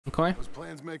Okay. Those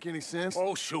plans make any sense?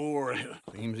 Oh, sure.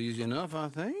 Seems easy enough, I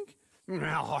think.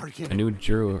 How hard can A new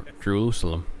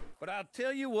Jerusalem. But I'll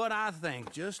tell you what I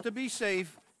think, just to be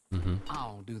safe.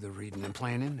 I'll do the reading and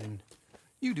planning, and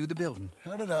you do the building.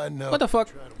 How did I know? What the fuck?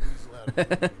 Try to weasel out of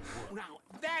it. Now,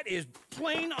 that is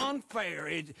plain unfair.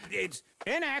 It's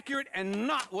inaccurate and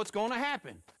not what's going to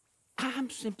happen. I'm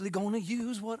simply going to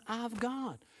use what I've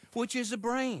got, which is a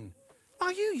brain.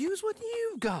 While you use what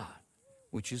you've got,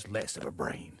 which is less of a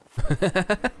brain.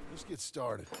 Let's get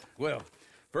started. Well,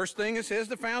 first thing it says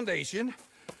the foundation,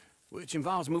 which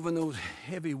involves moving those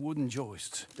heavy wooden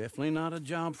joists. Definitely not a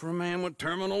job for a man with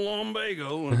terminal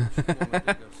lumbago. And she's gonna dig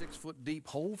a 6-foot deep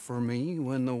hole for me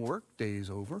when the workday's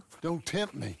over. Don't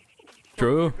tempt me.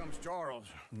 True. Here comes Charles.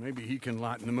 Maybe he can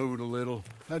lighten the mood a little.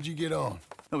 How'd you get on?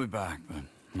 He'll be back, but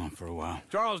not for a while.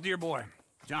 Charles, dear boy,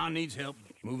 John needs help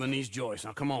moving these joists.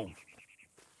 Now, come on.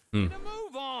 Get a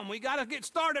move on. We gotta get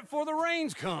started before the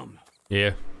rains come.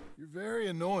 Yeah. You're very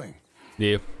annoying.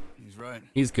 Yeah. He's right.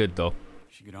 He's good though.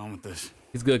 Should get on with this.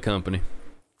 He's good company.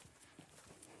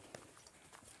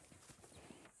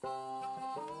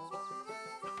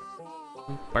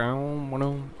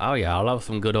 Oh yeah, I love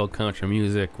some good old country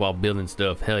music while building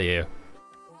stuff. Hell yeah.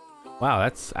 Wow,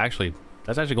 that's actually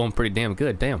going pretty damn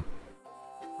good. Damn.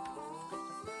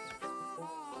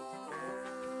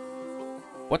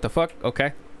 What the fuck?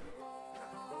 Okay.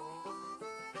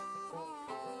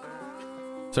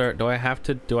 Sir, do I have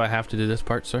to do this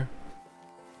part, sir?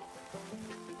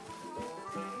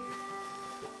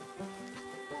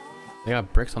 They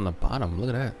got bricks on the bottom.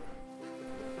 Look at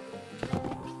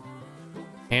that.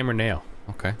 Hammer nail.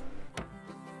 Okay.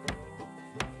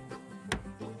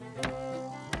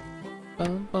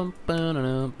 Oh!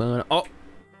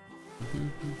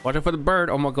 Watch out for the bird.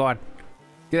 Oh my god.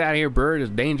 Get out of here, bird. It's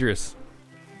dangerous.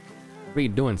 What are you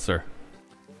doing, sir?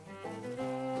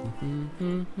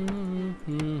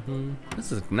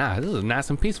 This is nice. This is nice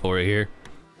and peaceful right here.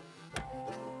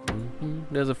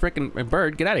 There's a freaking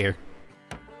bird. Get out of here.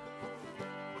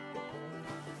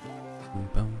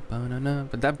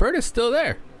 But that bird is still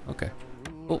there. Okay.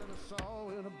 Oh.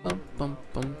 I'll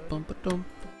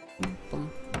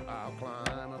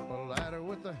climb up a ladder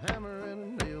with a hammer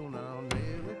and a nail. Now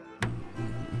nail it.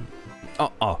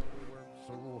 Oh.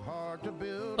 So hard to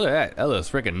build. Look at that. That looks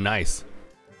freaking nice.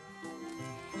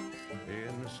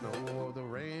 In the snow or the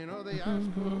rain or the ice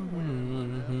cold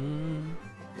wind.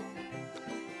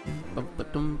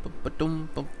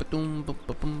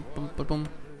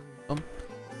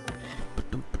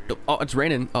 Oh, it's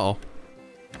raining. Uh-oh.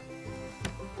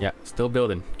 Yeah, still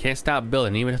building. Can't stop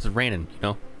building even if it's raining, you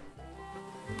know.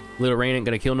 Little rain ain't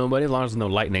gonna kill nobody as long as there's no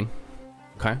lightning.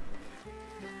 Okay.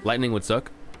 Lightning would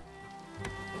suck.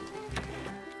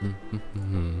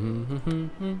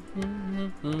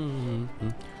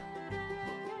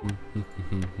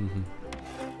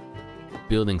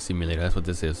 Building simulator, that's what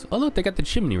this is. Oh look, they got the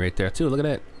chimney right there too. Look at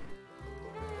that.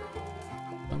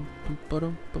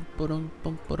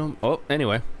 Oh,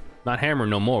 anyway. Not hammering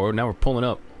no more. Now we're pulling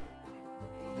up.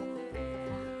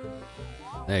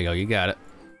 There you go, you got it.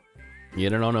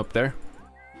 Get it on up there.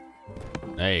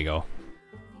 There you go.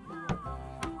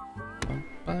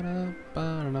 I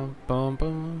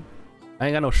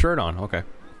ain't got no shirt on. Okay.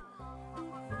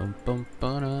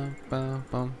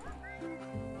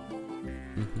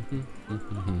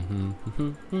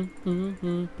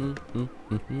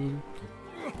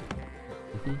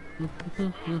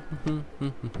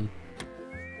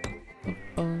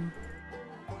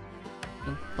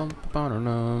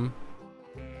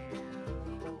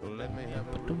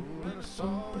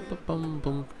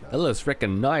 That looks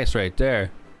freaking nice right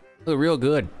there. Look real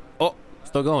good. Oh,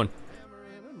 still going.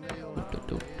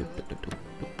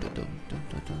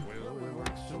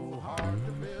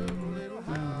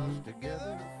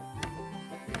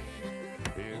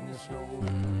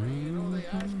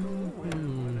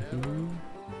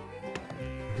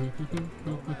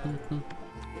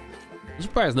 I'm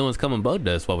surprised no one's come and bugged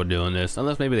us while we're doing this.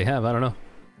 Unless maybe they have, I don't know.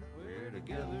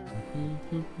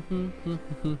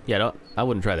 Yeah, I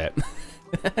wouldn't try that.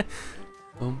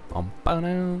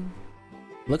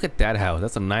 Look at that house.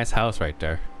 That's a nice house right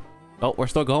there. Oh, we're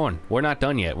still going. We're not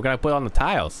done yet. We gotta put on the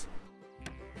tiles.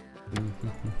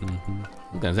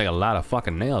 It's gonna take a lot of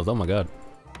fucking nails. Oh my god.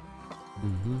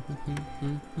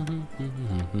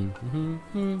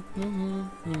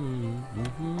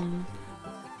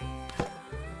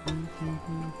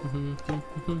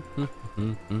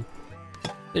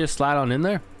 They just slide on in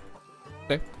there?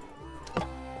 Okay.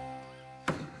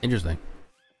 Interesting.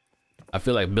 I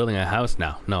feel like building a house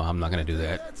now. No, I'm not gonna do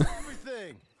that.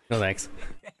 No thanks.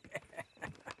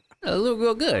 It look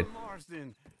real good.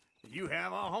 Marston, you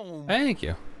have a home. Thank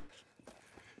you.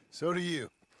 So do you.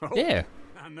 Yeah.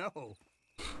 I know.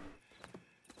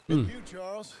 And you,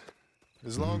 Charles.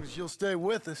 As long as you'll stay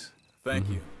with us. Thank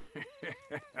you.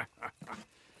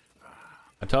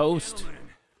 A toast. Gentlemen,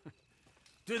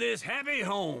 to this happy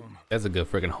home. That's a good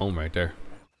freaking home right there.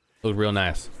 Looks real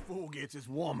nice. Fool gets his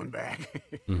woman back.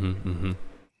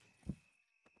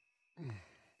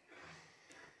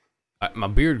 My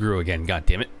beard grew again. God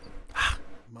damn it.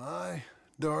 My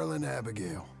darling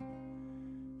Abigail.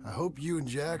 I hope you and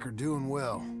Jack are doing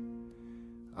well.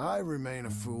 I remain a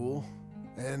fool,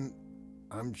 and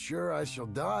I'm sure I shall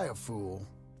die a fool.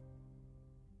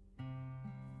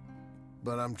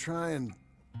 But I'm trying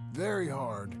very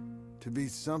hard to be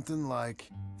something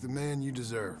like the man you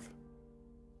deserve.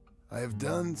 I have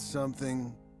done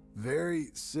something very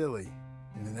silly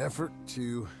in an effort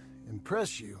to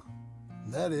impress you.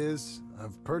 And that is,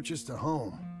 I've purchased a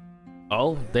home.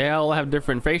 Oh, they all have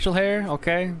different facial hair?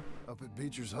 Okay. Up at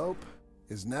Beecher's Hope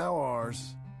is now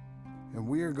ours, and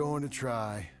we are going to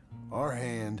try our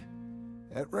hand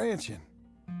at ranching.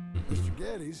 Mr.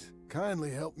 Geddes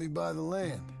kindly helped me buy the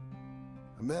land.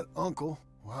 I met Uncle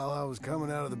while I was coming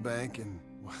out of the bank, and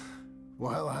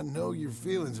while I know your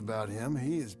feelings about him,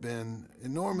 he has been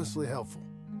enormously helpful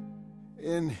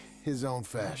in his own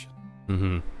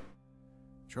fashion.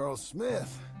 Charles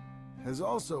Smith has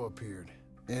also appeared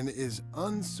and is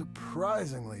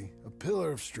unsurprisingly a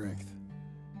pillar of strength.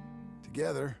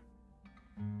 Together,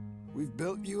 we've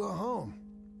built you a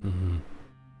home.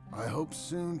 I hope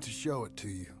soon to show it to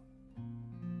you.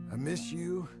 I miss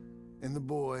you and the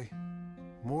boy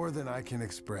more than I can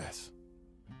express.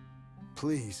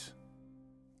 Please,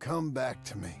 come back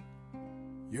to me.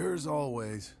 Yours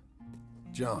always,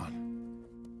 John.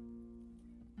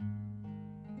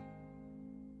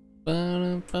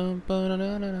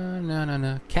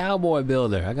 Cowboy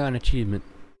builder. I got an achievement.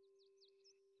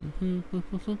 I'm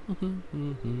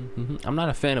not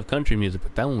a fan of country music,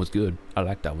 but that one was good. I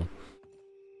like that one.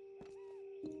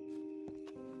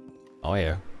 Oh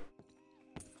yeah.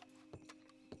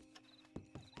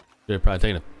 Should have probably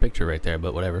taken a picture right there,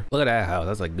 but whatever. Look at that house.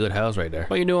 That's a good house right there.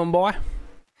 What you doing, boy?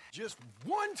 Just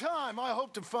one time I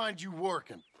hope to find you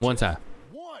working. One time.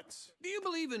 Once. Do you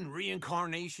believe in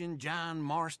reincarnation, John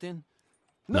Marston?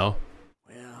 No.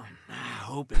 Well, I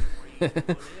hope and pray that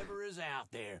whatever is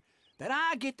out there, that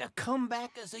I get to come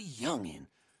back as a youngin',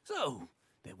 so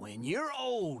that when you're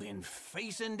old and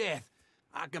facing death,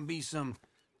 I can be some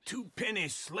two-penny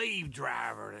slave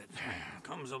driver that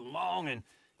comes along and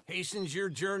hastens your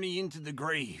journey into the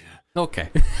grave. Okay.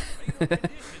 Fatal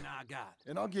condition I got.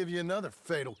 And I'll give you another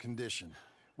fatal condition.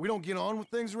 We don't get on with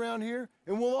things around here,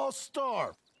 and we'll all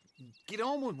starve. Get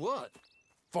on with what?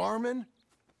 Farming,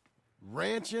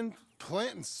 ranching,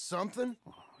 planting something.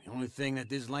 The only thing that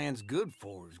this land's good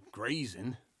for is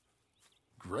grazing.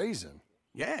 Grazing?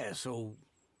 Yeah, so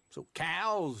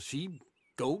cows, sheep,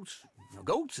 goats. Now,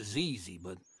 goats is easy,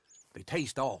 but they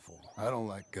taste awful. I don't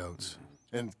like goats.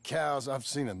 And cows, I've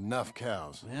seen enough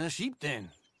cows. Yeah, sheep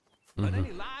then. But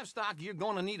any livestock, you're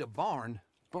gonna need a barn.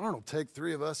 Barn will take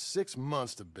 3 of us 6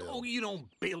 months to build. Oh, you don't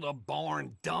build a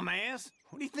barn, dumbass.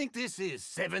 What do you think this is,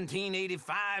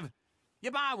 1785?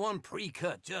 You buy one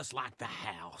pre-cut just like the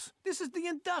house. This is the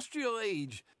industrial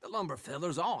age. The lumber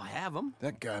fellers all have them.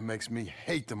 That guy makes me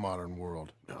hate the modern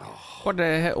world. What the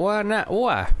heck? Why not?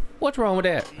 Why? What's wrong with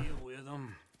that? Deal with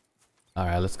them. All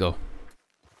right, let's go.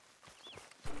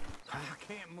 I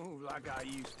can't move like I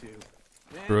used to.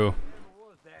 Man, True. I never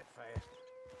was that fast.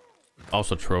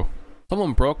 Also true.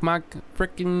 Someone broke my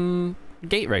freaking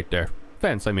gate right there.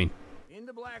 Fence, I mean.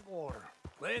 Into Blackwater.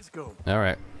 Let's go. All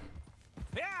right.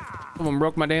 Yeah! Someone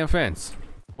broke my damn fence.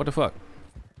 What the fuck?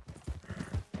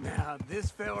 Now, this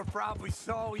fella probably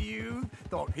saw you,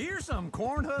 thought, here's some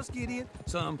cornhusk idiot,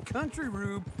 some country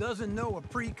rube doesn't know a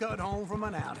pre-cut home from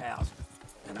an outhouse.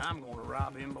 And I'm gonna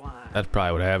rob him blind. That's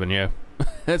probably what happened, yeah.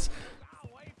 That's... I'll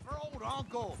wait for old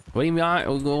uncle. What do you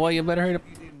mean? Well, you better hurry up.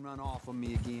 You didn't run off on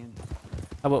me again.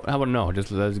 How about no?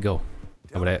 Just let's go.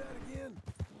 How about that? Again?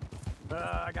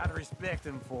 I gotta respect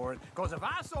him for it, because if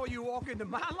I saw you walk into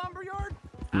my lumberyard,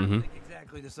 I'd think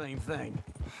exactly the same thing.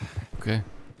 Okay.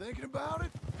 Thinking about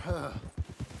it? I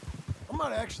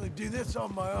might actually do this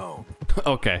on my own.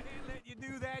 Okay. Can't let you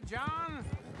do that, John.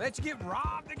 Let you get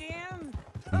robbed again?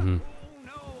 Oh,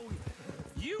 no.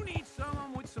 You need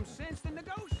someone with some sense to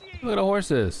negotiate. Look at the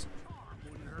horses.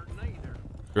 Wouldn't hurt neither.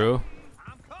 True.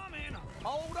 I'm coming.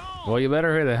 Hold on. Well, you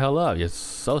better hurry the hell up. You're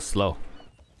so slow.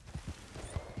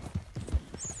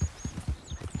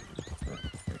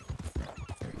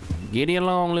 Get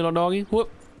along, little doggy. Whoop.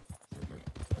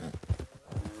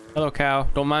 Hello, cow.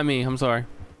 Don't mind me. I'm sorry.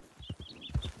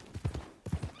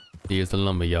 Here's the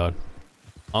lumber yard.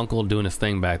 Uncle doing his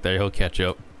thing back there. He'll catch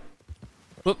up.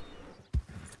 Whoop.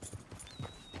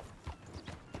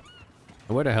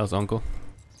 Where the hell's Uncle?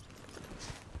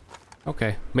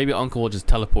 Okay, maybe Uncle will just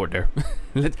teleport there.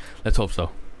 Let's hope so.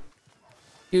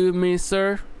 Excuse me,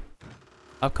 sir.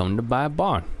 I've come to buy a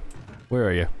barn. Where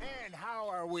are you? And how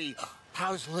are we?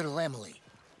 How's little Emily?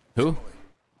 Who?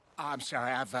 I'm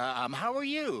sorry, how are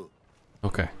you?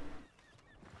 Okay.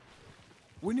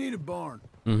 We need a barn.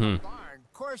 Mm-hmm. Barn,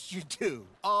 of course you do.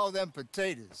 All them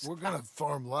potatoes. We're gonna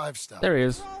farm livestock. There he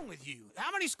is. What's wrong with you?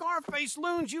 How many Scarface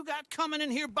loons you got coming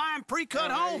in here buying pre-cut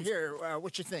homes? Here,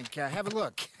 what you think? Have a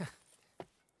look.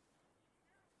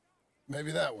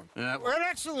 Maybe that one. Well, an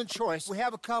excellent choice. We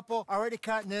have a couple already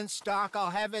cut and in stock. I'll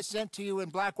have it sent to you in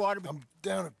Blackwater. I'm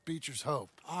down at Beecher's Hope.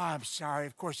 Oh, I'm sorry.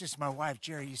 Of course, this is my wife,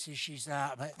 Jerry. You see, she's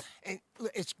but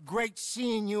it's great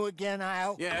seeing you again,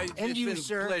 Al. Yeah, and it's you, been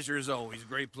sir. a pleasure as always.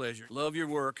 Great pleasure. Love your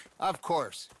work. Of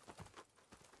course.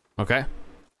 Okay.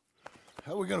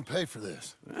 How are we gonna pay for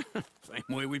this? Same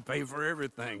way we pay for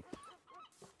everything.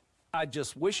 I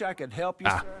just wish I could help you,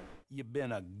 sir. You've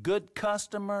been a good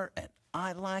customer, and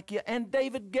I like you, and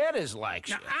David Geddes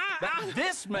likes you. But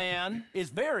this man is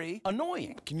very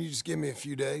annoying. Can you just give me a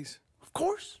few days? Of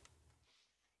course.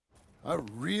 I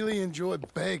really enjoy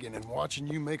begging and watching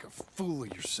you make a fool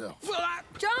of yourself. Well,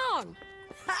 John!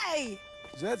 Hey!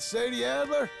 Is that Sadie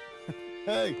Adler?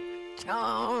 Hey.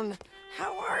 John,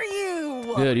 how are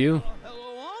you? Good, you?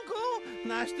 hello, Uncle.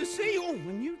 Nice to see you. Oh,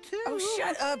 and you too. Oh,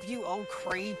 shut up, you old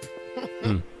creep.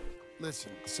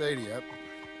 Listen, Sadie,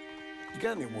 you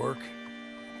got any work?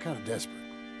 I'm kind of desperate.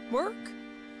 Work?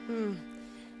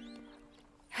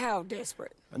 How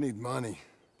desperate? I need money.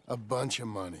 A bunch of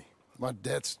money. My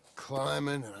debt's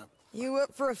climbing and You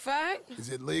up for a fight? Is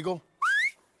it legal?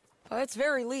 Well, it's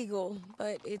very legal,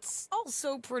 but it's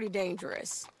also pretty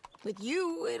dangerous. With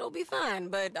you, it'll be fine,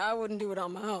 but I wouldn't do it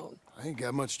on my own. I ain't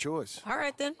got much choice. All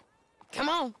right, then. Come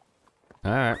on.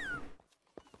 All right.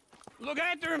 Look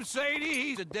after him, Sadie.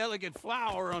 He's a delicate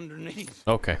flower underneath.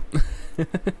 Okay.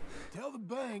 Tell the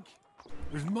bank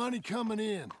there's money coming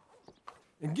in.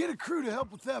 And get a crew to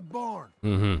help with that barn.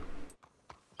 Mm-hmm.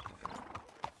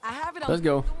 I have it on Let's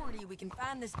go. authority. We can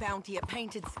find this bounty at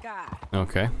Painted Sky.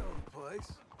 Okay.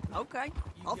 Place. Okay,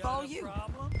 I'll follow you.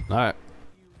 All right.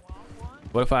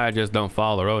 What if I just don't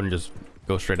follow the road and just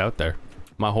go straight out there?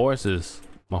 My horse is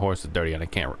dirty and I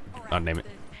can't name it.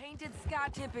 The Painted Sky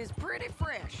tip is pretty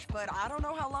fresh, but I don't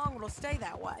know how long it'll stay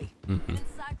that way. Mm-hmm. An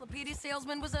encyclopedia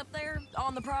salesman was up there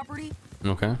on the property.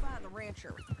 Okay. By the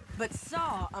rancher, but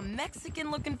saw a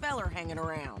Mexican-looking feller hanging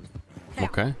around. Now,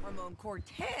 Okay. Ramon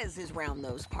Cortez is round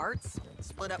those parts,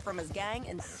 split up from his gang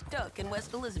and stuck in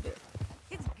West Elizabeth.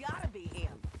 It's gotta be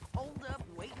him, holed up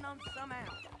waiting on some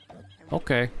out. And we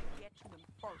Okay. get to him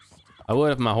first. I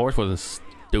would if my horse wasn't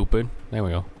stupid. There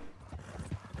we go.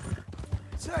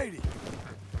 Sadie.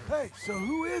 Hey, so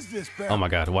who is this bastard? Oh my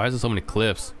God, why is there so many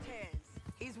cliffs? Cortez,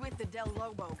 he's with the Del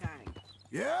Lobo gang.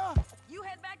 Yeah? You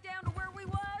head back down to where we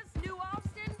was, New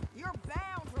Austin, you're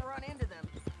bound to run into them.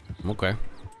 Okay.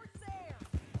 Horse there.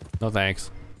 No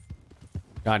thanks.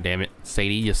 God damn it,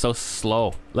 Sadie, you're so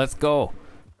slow. Let's go.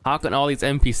 How can all these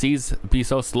NPCs be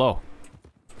so slow?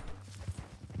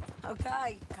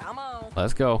 Okay, come on.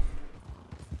 Let's go.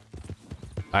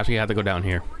 I actually have to go down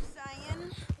here. We're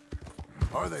saying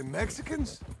Are they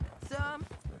Mexicans? some,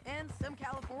 and some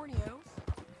Californios,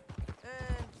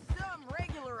 and some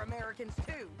regular Americans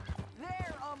too.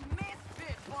 They're a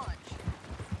misfit bunch.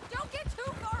 Don't get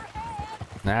too far ahead.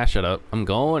 Nah, shut up. I'm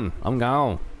going. I'm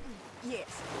gone. Yes.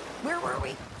 Where were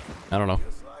we? I don't know.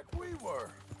 Just like we were.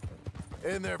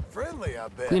 And they're friendly, I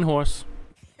bet. Clean horse.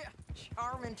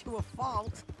 Charming to a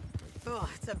fault. Ugh,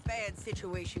 it's a bad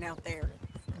situation out there.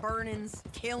 Burnings,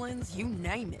 killings, you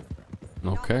name it.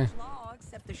 Okay. Not much law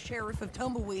except the sheriff of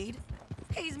Tumbleweed.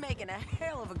 He's making a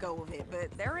hell of a go of it,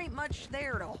 but there ain't much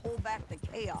there to hold back the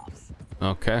chaos.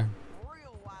 Okay.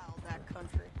 Real wild, that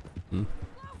country. Hmm.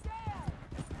 Slow down.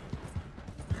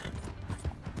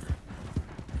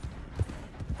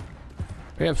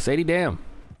 We have Sadie Dam.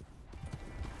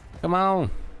 Come on.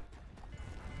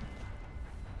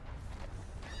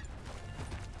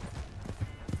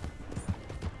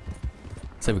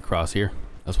 Say we cross here.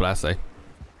 That's what I say.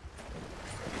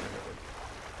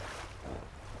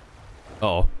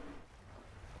 Uh-oh.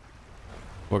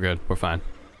 We're good. We're fine.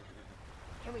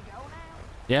 Can we go now?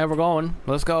 Yeah, we're going.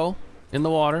 Let's go. In the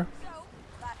water. So,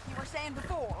 like you were saying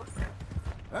before,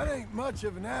 That ain't much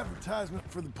of an advertisement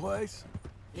for the place.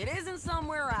 it isn't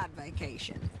somewhere I'd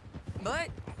vacation, but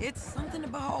it's something to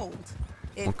behold.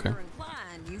 If Okay. you're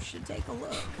inclined, you should take a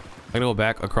look. I gotta go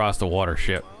back across the water.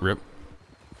 Shit. Rip.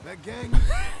 That gang,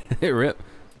 Rip.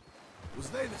 Was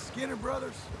they the Skinner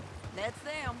brothers? That's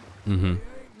them. They ain't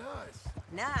nice.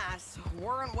 Nice.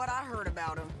 Weren't what I heard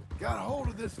about them. Got a hold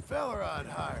of this fella I'd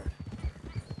hired.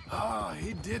 Ah,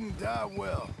 he didn't die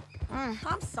well.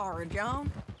 I'm sorry,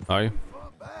 John. Are you?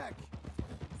 Fought back.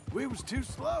 We was too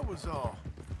slow was all.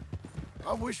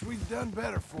 I wish we'd done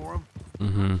better for him.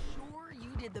 Sure, you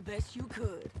did the best you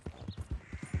could.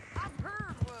 I've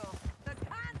heard, Will, the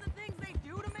kinds of things they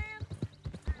do to men.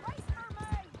 Race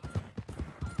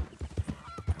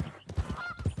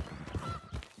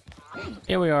for me.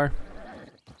 Here we are.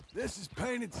 This is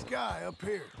painted sky up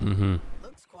here.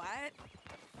 Looks quiet.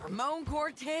 Ramon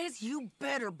Cortez, you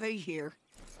better be here.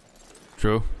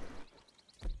 True.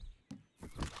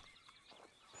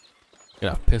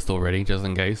 Got a pistol ready just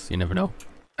in case. You never know.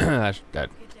 That. Get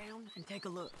down and take a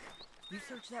look. You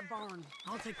search that barn.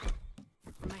 I'll take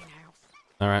the main house.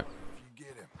 All right. You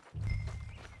get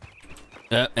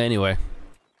him. Anyway,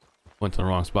 went to the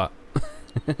wrong spot.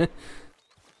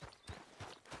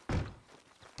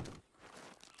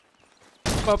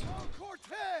 Up.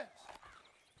 Cortez!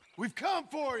 We've come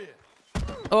for you.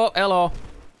 Oh, hello.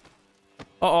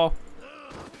 Uh-oh.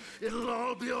 It'll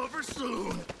all be over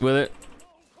soon. With it.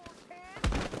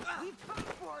 We've come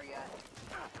for you.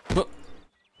 Oh.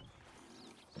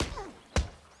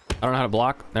 I don't know how to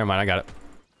block. Never mind, I got it.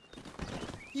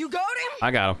 You got him?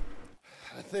 I got him.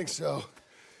 I think so.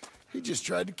 He just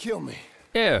tried to kill me.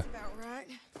 Yeah. About right.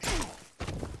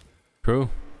 True.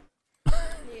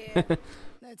 Yeah,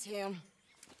 that's him.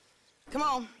 Come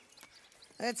on.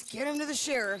 Let's get him to the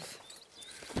sheriff.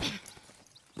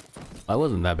 That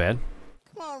wasn't that bad.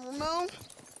 Come on, Ramon.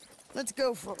 Let's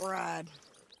go for a ride.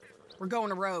 We're going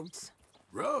to Rhodes.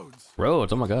 Rhodes?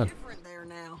 Roads, oh my god. Different there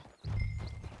now.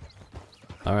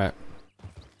 All right.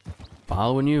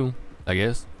 Following you, I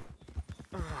guess.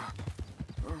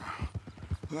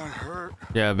 That hurt.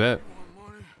 Yeah, I bet.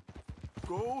 Money.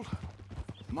 Gold.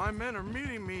 My men are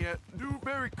meeting me at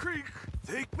Newberry Creek.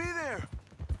 Take me there.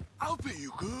 I'll pay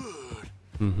you good.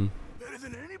 Better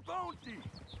than any bounty.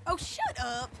 Oh, shut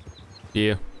up.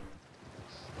 Yeah.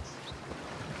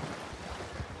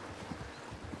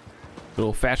 Good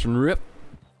old fashioned rip.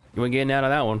 You ain't getting out of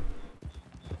that one.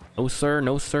 No sir,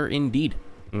 no sir indeed.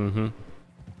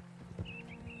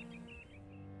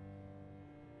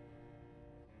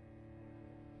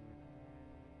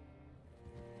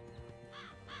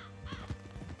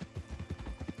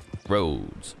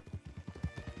 Roads.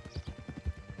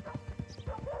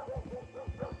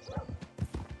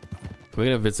 We're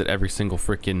gonna visit every single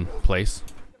freaking place.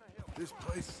 This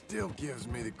place still gives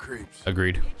me the creeps.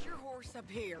 Agreed. Get your horse up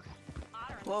here.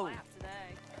 Whoa.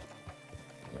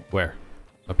 Where?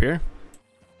 Up here?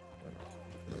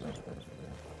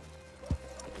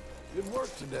 Good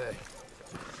work today.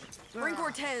 Bring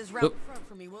Cortez round Oop. the front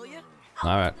for me, will you?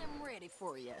 All right. I'm ready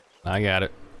for you. I got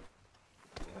it.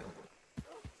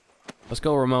 Let's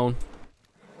go, Ramon.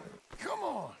 Come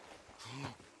on.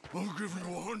 I'll give you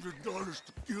 $100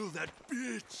 to kill that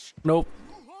bitch. Nope.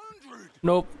 200.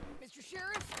 Nope. Mr.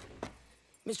 Sheriff?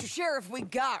 Mr. Sheriff, we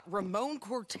got Ramon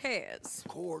Cortez.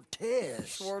 Cortez.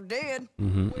 Sure did.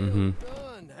 Done.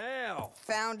 How?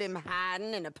 Found him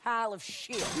hiding in a pile of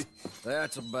shit.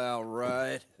 That's about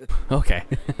right. Okay.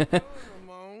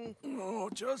 Ramon. Oh,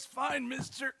 just fine,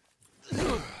 mister.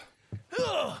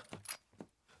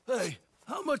 Hey,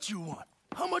 how much you want?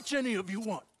 How much any of you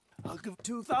want? I'll give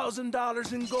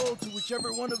 $2,000 in gold to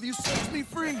whichever one of you sets me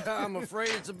free. I'm afraid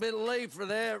it's a bit late for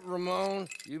that, Ramon.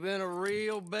 You've been a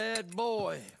real bad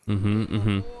boy.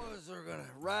 Boys are gonna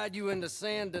ride you into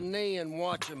Saint Denis and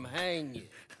watch them hang you.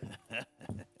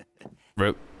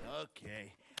 Rip.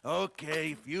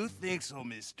 Okay, if you think so,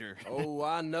 mister. Oh,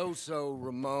 I know so,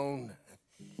 Ramon.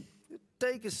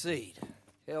 Take a seat.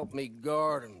 Help me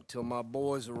guard him till my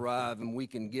boys arrive and we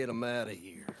can get them out of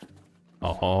here.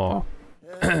 Oh.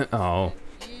 Oh.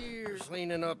 Years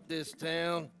cleaning up this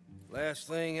town. Last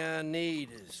thing I need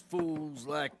is fools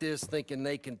like this thinking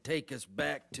they can take us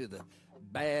back to the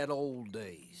bad old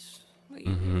days. Well,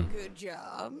 you did a good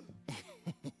job.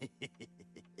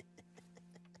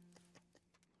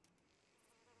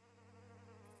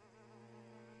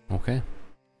 Okay.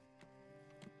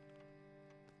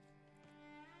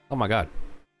 Oh my god.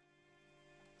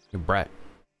 You brat.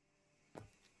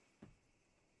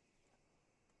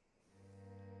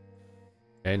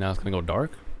 Okay, now it's gonna go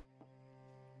dark.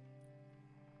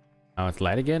 Now it's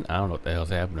light again? I don't know what the hell's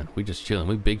happening. We just chilling.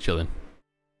 We big chilling.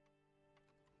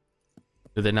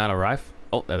 Did they not arrive?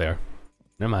 Oh, there they are.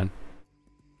 Never mind.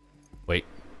 Wait.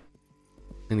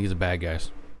 I think these are bad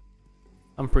guys.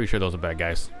 I'm pretty sure those are bad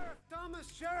guys.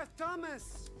 Sheriff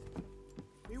Thomas!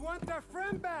 We want our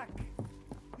friend back!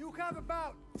 You have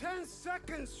about 10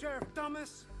 seconds, Sheriff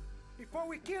Thomas, before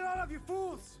we kill all of you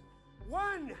fools.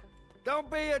 1.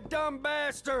 Don't be a dumb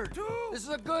bastard. 2. This is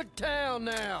a good town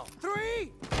now.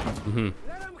 3.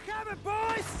 Let them have it,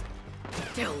 boys.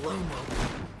 Del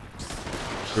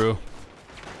Lomo. True.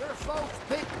 Their folks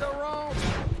picked the wrong.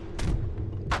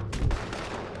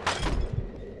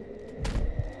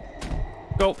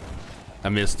 Go. I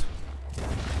missed.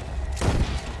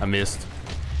 I missed.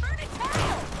 Burn it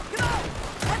down! Come on!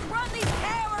 Let's run these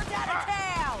cowards out of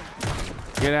town!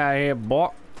 Get out of here, boy.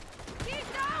 Keep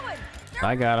going!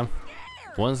 I got him.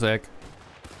 Scared. 1 sec.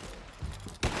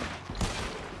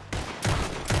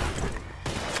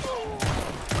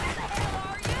 Where the hell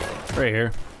are you? Right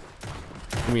here.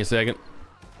 Give me a second.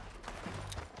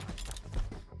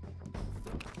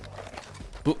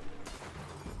 Oop.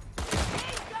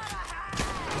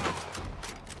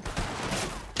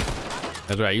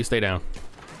 That's right, you stay down.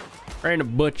 Right in the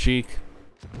butt cheek.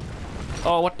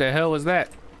 Oh, what the hell was that?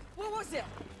 What was it?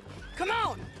 Come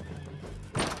on!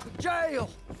 The jail!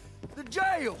 The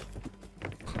jail!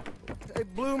 They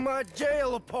blew my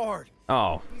jail apart.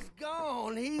 Oh, He's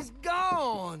gone. He's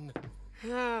gone.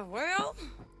 Well,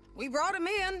 we brought him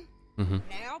in.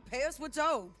 Now pay us what's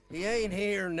owed. He ain't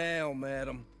here now,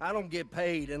 madam. I don't get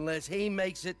paid unless he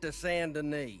makes it to Saint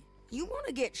Denis. You want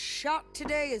to get shot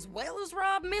today as well as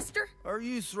Rob, mister? Are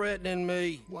you threatening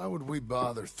me? Why would we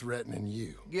bother threatening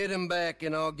you? Get him back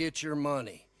and I'll get your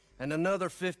money. And another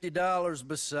 $50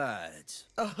 besides.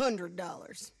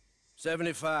 $100.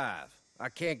 75. I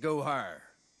can't go higher.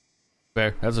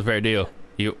 fair. That's a fair deal.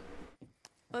 You.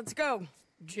 Let's go,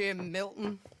 Jim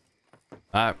Milton.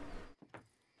 All right.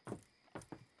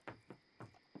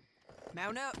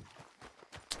 Mount up.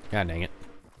 God dang it.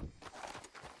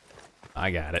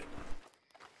 I got it.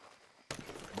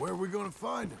 Where are we gonna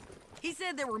find him? He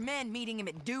said there were men meeting him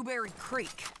at Dewberry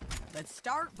Creek. Let's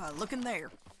start by looking there.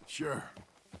 Sure.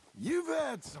 You've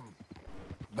had some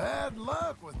bad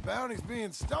luck with bounties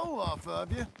being stole off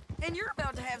of you. And you're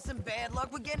about to have some bad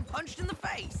luck with getting punched in the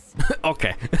face.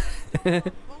 Okay.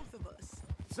 Both of us.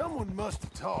 Someone must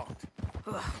have talked.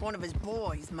 Ugh, one of his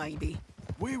boys, maybe.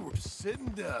 We were sitting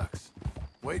ducks,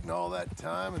 waiting all that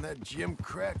time in that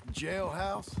gim-crack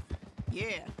jailhouse.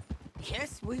 Yeah.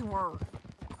 Yes, we were.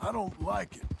 I don't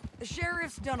like it. The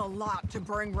sheriff's done a lot to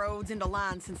bring roads into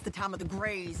line since the time of the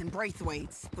Greys and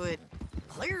Braithwaites, but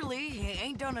clearly he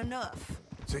ain't done enough.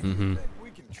 So you think we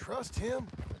can trust him?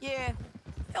 Yeah,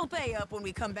 he'll pay up when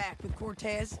we come back with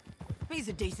Cortez. He's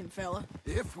a decent fella.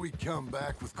 If we come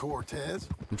back with Cortez.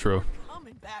 True.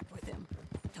 Coming back with him.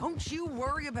 Don't you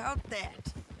worry about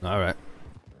that. All right.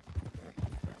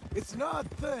 It's an odd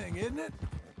thing, isn't it?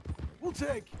 We'll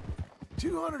take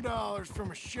 $200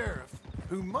 from a sheriff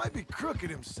who might be crooked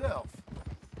himself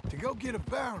to go get a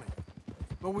bounty.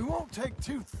 But we won't take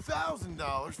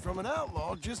 $2,000 from an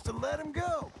outlaw just to let him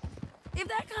go. If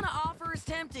that kind of offer is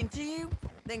tempting to you,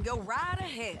 then go right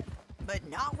ahead. But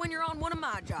not when you're on one of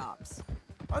my jobs.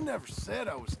 I never said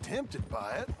I was tempted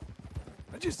by it.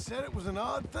 I just said it was an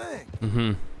odd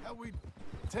thing. How we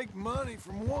take money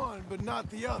from one but not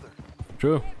the other.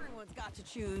 True. Everyone's got to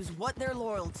choose what they're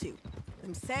loyal to.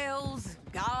 Themselves,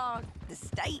 God, the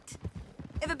state.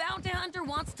 If a bounty hunter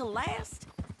wants to last,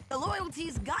 the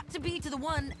loyalty's got to be to the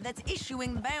one that's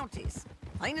issuing the bounties.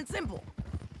 Plain and simple.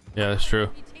 Yeah, that's true.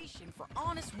 Reputation for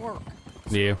honest work.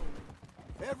 Yeah.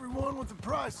 Everyone with a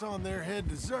price on their head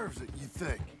deserves it, you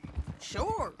think?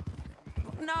 Sure.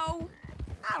 No,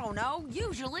 I don't know,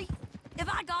 usually. If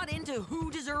I got into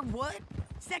who deserved what,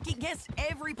 second-guessed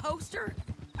every poster,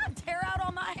 I'd tear out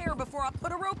all my hair before I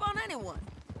put a rope on anyone.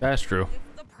 That's true.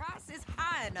 If the price is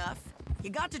high enough,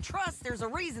 you got to trust there's a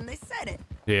reason they said it.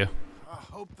 Yeah. I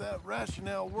hope that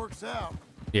rationale works out.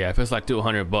 Yeah, if it's like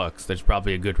 $200, there's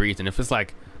probably a good reason. If it's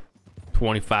like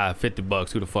 25,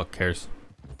 $50, who the fuck cares?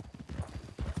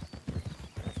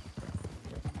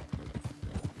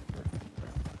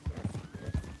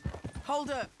 Hold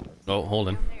up. Oh,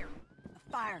 holding. There.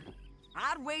 A fire.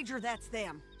 I'd wager that's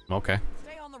them. Okay.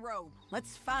 Stay on the road.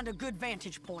 Let's find a good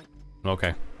vantage point.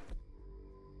 Okay.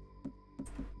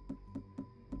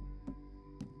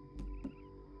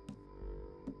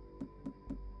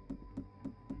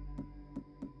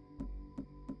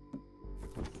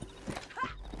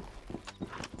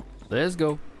 Let's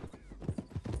go.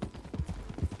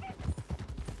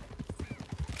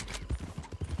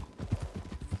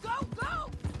 Go, go!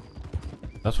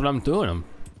 That's what I'm doing.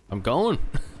 I'm going.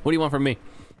 What do you want from me?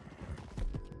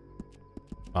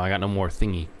 Oh, I got no more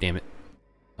thingy. Damn it.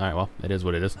 All right, well, it is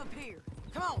what it is. Up here.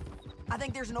 Come on. I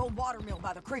think there's an old water mill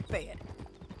by the creek bed.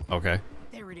 Okay.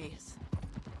 There it is.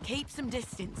 Keep some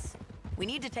distance. We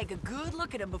need to take a good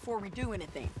look at him before we do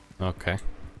anything. Okay.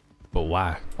 But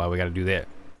why? Why we gotta do that?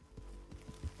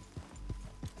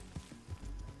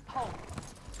 Hold.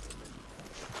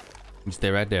 You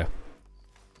stay right there.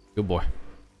 Good boy.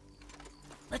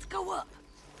 Let's go up.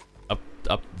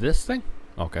 Up this thing?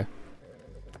 Okay.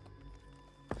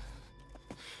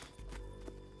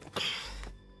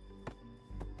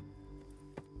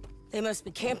 They must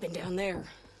be camping down there.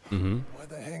 Mm-hmm. Why are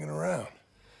they hanging around?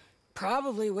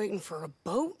 Probably waiting for a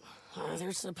boat.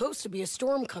 There's supposed to be a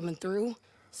storm coming through,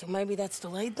 so maybe that's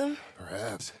delayed them.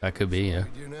 Perhaps. That could be, yeah.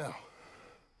 What do we do now?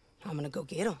 I'm gonna go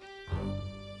get them.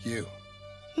 You.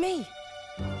 Me.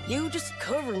 You just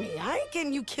cover me. I ain't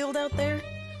getting you killed out there.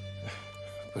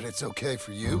 But it's okay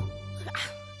for you?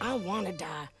 I wanna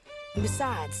die. And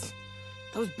besides,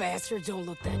 those bastards don't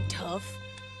look that tough.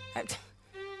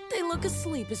 They look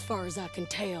asleep as far as I can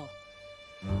tell.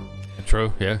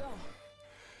 True, yeah.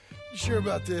 You sure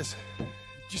about this?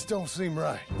 Just don't seem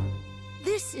right.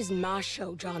 This is my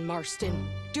show, John Marston.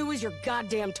 Do as you're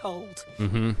goddamn told.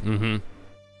 Mm-hmm, mm-hmm.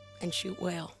 And shoot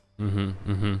well.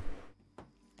 Mm-hmm, mm-hmm.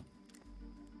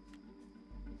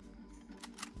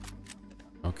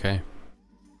 Okay.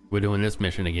 We're doing this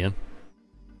mission again.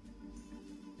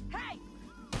 Hey!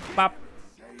 Pop.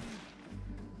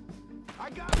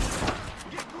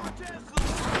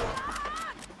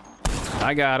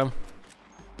 I got him.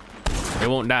 They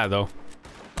won't die though.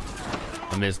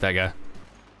 I missed that guy.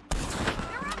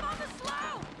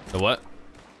 The what?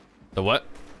 The what?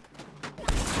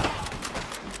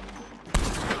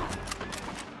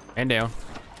 Man down.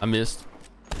 I missed.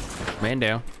 Man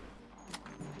down.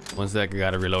 1 sec, I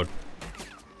gotta reload.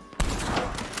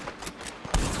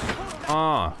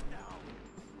 Ah.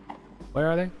 Where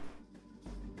are they?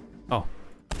 Oh.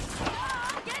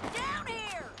 Get down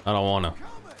here! I don't wanna.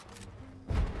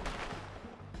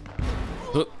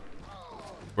 Oop.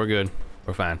 We're good.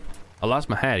 We're fine. I lost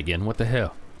my hat again. What the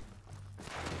hell?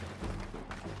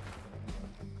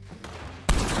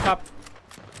 Pop.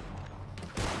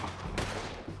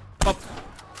 Pop.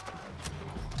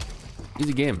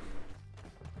 Easy game.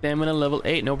 Stamina level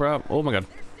 8, no problem. Oh my god.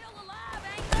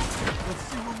 Let's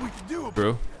see what we can do.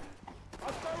 Bro.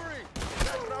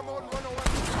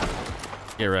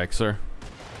 Get wrecked, sir.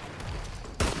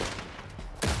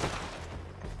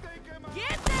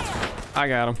 Get there! I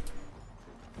got him.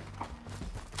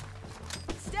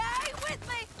 Stay with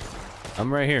me!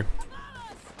 I'm right here.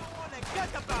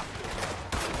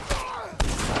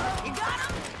 You got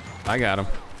him? I got him.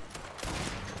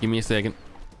 Give me a second.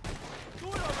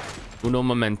 Uno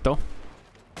momento.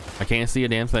 I can't see a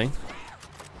damn thing.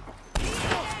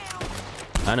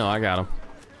 I know, I got him.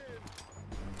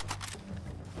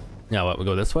 Now what, we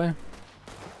go this way?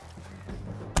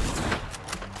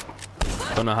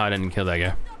 Don't know how I didn't kill that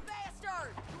guy.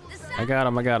 I got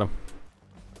him, I got him.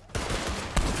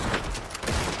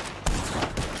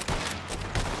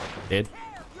 Dead.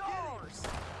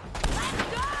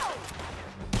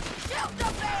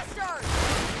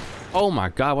 Oh my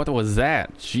god, what was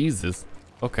that? Jesus.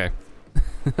 Okay.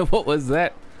 What was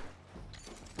that?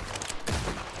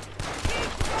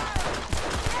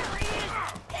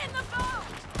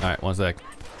 Alright, 1 sec.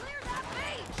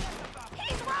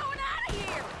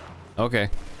 Okay.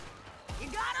 You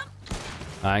got him?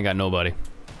 I ain't got nobody.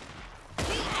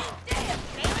 He ain't dead,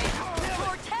 damn it!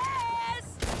 Cortez!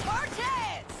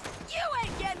 Cortez! You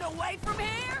ain't getting away from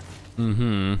here!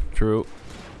 Mm-hmm. True.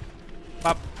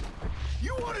 Pop.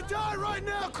 You want to die right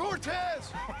now,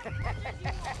 Cortez?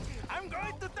 I'm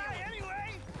going to die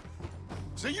anyway.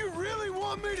 So you really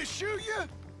want me to shoot you?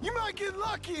 You might get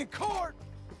lucky in court.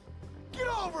 Get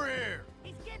over here.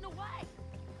 He's getting away!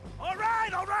 All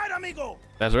right, amigo.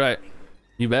 That's right.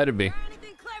 You better be.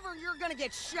 Anything clever, you're gonna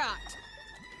get shot.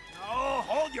 Oh,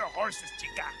 hold your horses,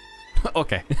 chica.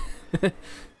 Okay.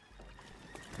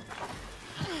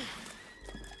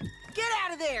 Get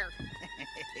out of there!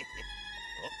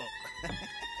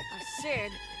 I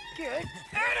said, get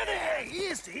Out of there!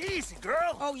 Easy, easy,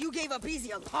 girl. Oh, you gave up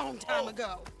easy a long time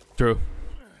ago. True.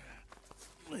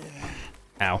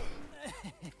 Ow.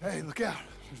 Hey, look out.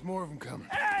 There's more of them coming.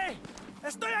 Hey,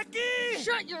 estoy aquí.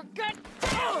 Shut your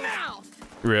goddamn mouth!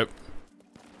 Rip.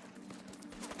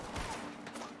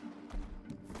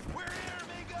 We're here,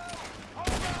 amigo.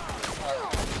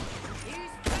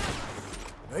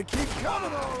 They keep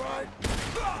coming, all right.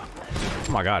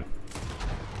 Oh my god.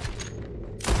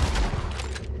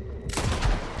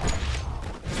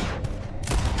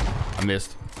 I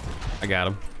missed. I got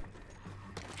him.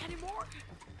 Any more?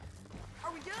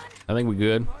 Are we done? I think we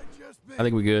good. I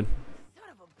think we good. Son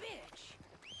of a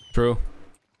bitch! True.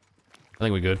 I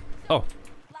think we good. Oh.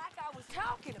 Like I was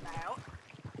talking about.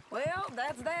 Well, that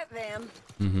that's that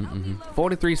then.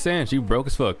 43 cents. You broke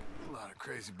as fuck. A lot of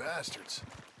crazy bastards.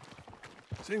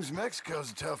 Seems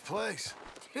Mexico's a tough place.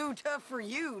 Too tough for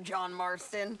you, John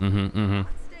Marston.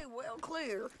 Stay well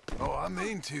clear. Oh, I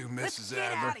mean to, Let's Mrs. get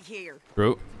Adler. out of here.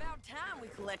 Bro. It's about time we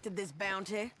collected this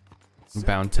bounty.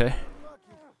 Bounty.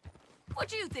 What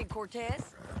do you think, Cortez?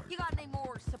 You got any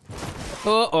more support?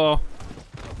 Uh-oh.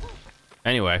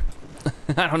 Anyway.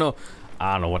 I don't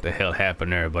know what the hell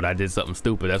happened there, but I did something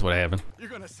stupid. That's what happened. You're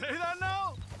gonna say that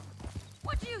now?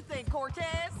 What do you think,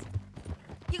 Cortez?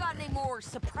 You got any more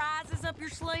surprises up your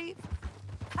sleeve?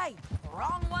 Hey,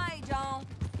 wrong way, John.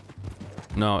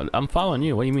 No, I'm following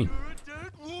you. What do you mean? You're a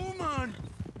dead woman,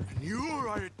 and you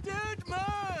are a dead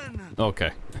man.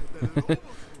 Okay. The Lobos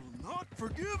will not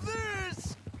forgive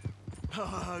this.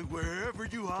 Wherever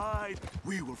you hide,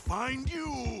 we will find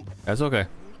you. That's okay.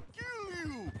 Kill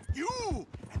you, you,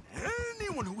 and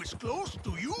anyone who is close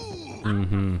to you.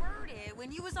 Heard it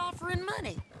when you was offering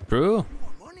money. True. You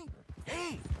want money?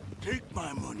 Hey, take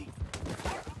my money.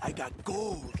 I got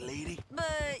gold, lady.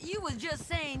 But you was just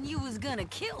saying you was gonna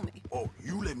kill me. Oh,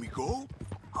 you let me go?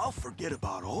 I'll forget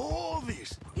about all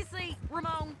this. You see,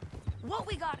 Ramon, what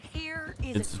we got here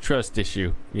is It's a trust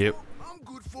issue. Yep. I'm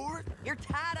good for it. you're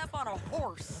tied up on a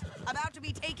horse, about to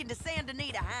be taken to Saint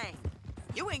Denis to hang.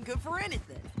 You ain't good for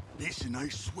anything. Listen, I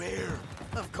swear.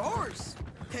 Of course,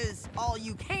 because all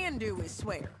you can do is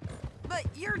swear. But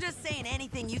you're just saying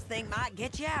anything you think might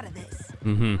get you out of this.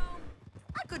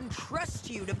 I couldn't trust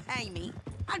you to pay me.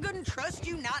 I couldn't trust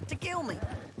you not to kill me.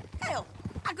 Hell,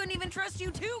 I couldn't even trust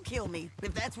you to kill me,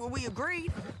 if that's what we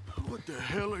agreed. What the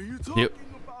hell are you talking Yep.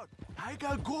 about? I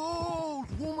got gold,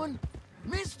 woman.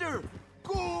 Mister,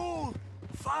 gold.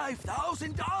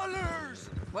 $5,000.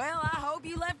 Well, I hope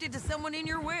you left it to someone in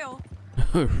your will.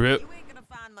 Rip. You ain't gonna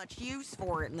find much use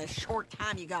for it in the short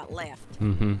time you got left.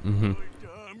 Damn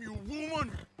you,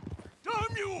 woman.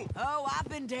 Damn you. Oh, I've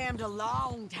been damned a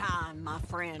long time, my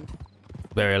friend.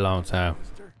 Very long time.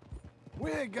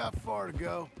 We ain't got far to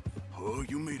go. Oh,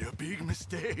 you made a big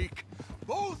mistake.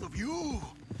 Both of you.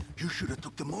 You should have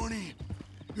took the money.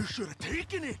 You should have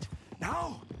taken it.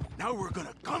 Now we're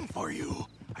gonna come for you.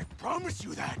 I promise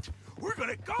you that. We're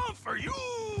gonna come for you.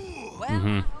 Well,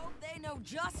 I hope they know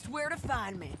just where to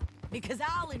find me, because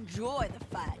I'll enjoy the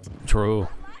fight. True.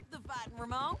 I like the fighting,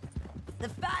 Ramon. The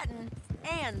fighting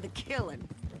and the killing.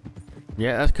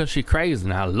 Yeah, that's because she crazy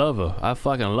and I love her. I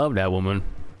fucking love that woman.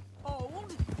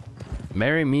 Old.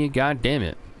 Marry me,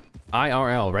 goddammit.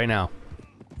 IRL right now.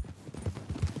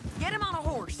 Get him on a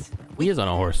horse. He is on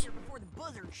a horse. Before the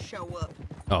buzzards show up.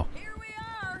 Oh. Here we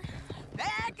are,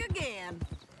 back again.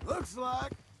 Looks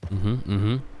like.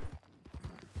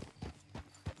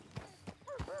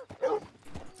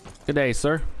 Good day,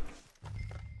 sir.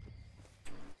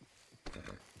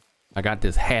 I got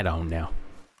this hat on now.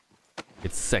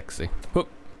 It's sexy. Whoop.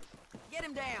 Get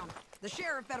him down. The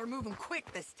sheriff better move him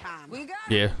quick this time. We got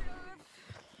Yeah. him,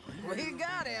 Sheriff. We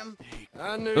got him.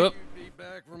 I knew Oop. you'd be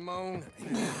back, Ramon.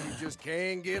 You just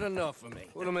can't get enough of me.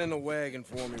 Put him in the wagon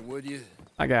for me, would you?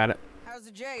 I got it. How's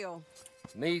the jail?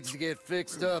 Needs to get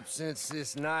fixed up since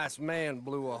this nice man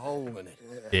blew a hole in it.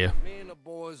 Yeah. Me and the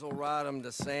boys will ride him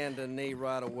to Saint Denis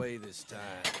right away this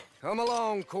time. Come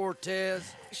along,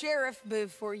 Cortez. Sheriff,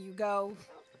 before you go,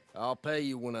 I'll pay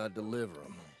you when I deliver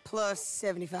him. plus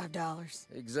 $75.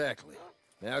 Exactly.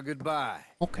 Now goodbye.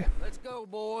 Okay. Let's go,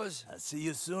 boys. I'll see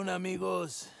you soon,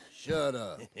 amigos. Shut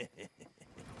up.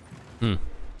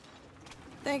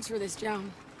 Thanks for this,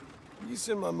 John. You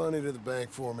send my money to the bank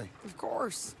for me. Of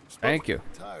course. Thank you.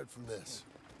 I'm tired from this.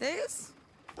 This?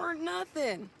 For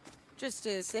nothing. Just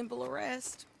a simple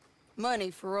arrest. Money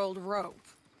for old rope.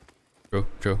 True,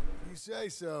 true. You say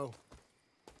so.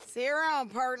 See you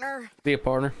around, partner. See ya,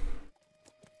 partner.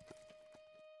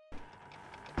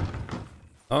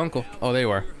 Uncle. Oh, they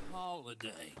were.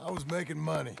 Holiday. I was making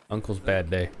money. Uncle's bad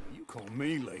day. You call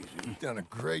me lazy. You've done a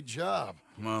great job.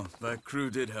 Well, that crew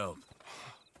did help.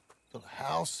 Built a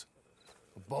house,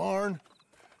 a barn.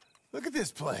 Look at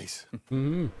this place.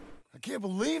 I can't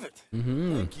believe it.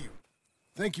 Thank you.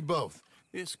 Thank you both.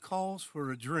 This calls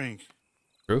for a drink.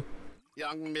 True.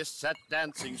 Young miss at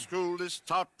dancing school is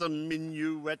taught the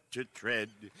minuet to tread.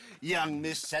 Young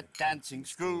miss at dancing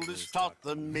school is taught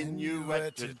the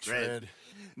minuet to tread.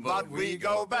 But we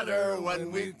go better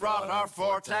when we've brought our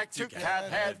four-tack to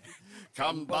Cathead.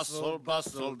 Come bustle,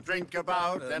 bustle, drink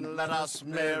about, and let us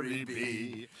merry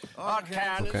be. Our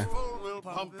can is full, we'll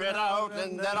pump it out,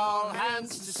 and then all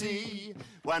hands to sea.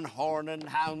 When horn and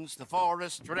hounds the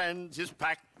forest rends, is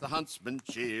packed the huntsman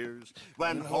cheers.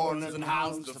 When horns and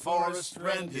hounds the forest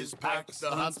rend his packs,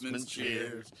 the huntsman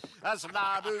cheers. As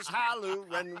loud as halloo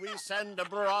when we send a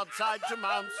broadside to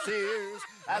Mount Sears.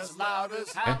 As loud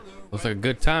as halloo. Looks like a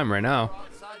good time right now.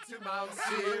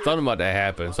 Something about to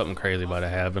happen. Something crazy about to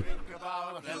happen.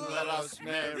 And let us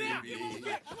merry be.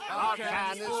 Our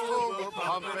can is full, we'll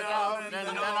pump it out, and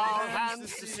then all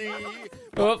hands to sea.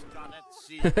 Oh.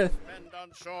 Spend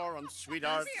on shore on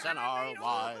sweethearts and our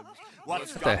wives. What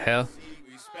the hell?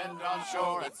 We spend on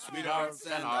shore at sweethearts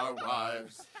and our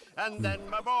wives. And then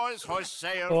my boys hoist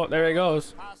sail. Oh, there he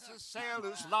goes. Passes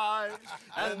sailors' lives.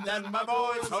 And then my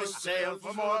boys hoist sail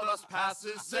for more thus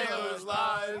passes sailors'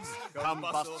 lives. Come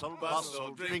bustle,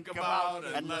 bustle, drink about,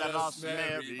 and let us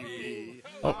merry be.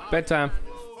 Oh, bedtime.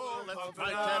 Let's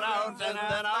brighten out, and then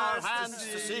our hands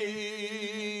to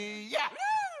see. Yeah!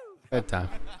 Bedtime.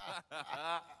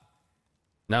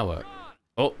 Now what?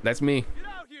 Oh, that's me. Get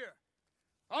out here!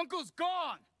 Uncle's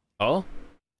gone! Oh?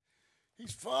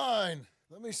 He's fine.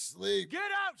 Let me sleep. Get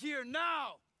out here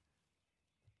now!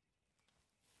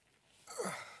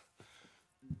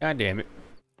 God damn it.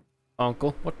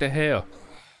 Uncle, what the hell?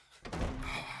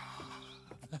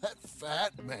 That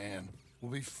fat man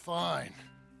will be fine.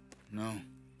 No,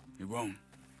 he won't.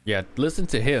 Yeah, listen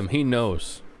to him. He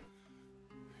knows.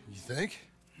 You think?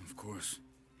 Of course.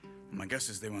 My guess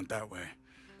is they went that way.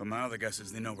 But my other guess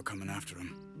is they know we're coming after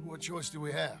them. What choice do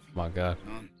we have? My God.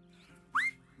 None.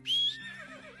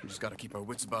 We just gotta keep our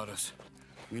wits about us.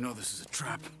 We know this is a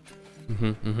trap.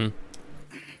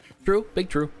 True, big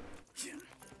true.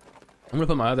 I'm gonna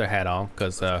put my other hat on,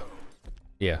 cause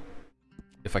yeah,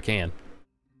 if I can.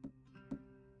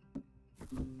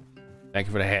 Thank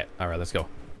you for the hat. All right, let's go.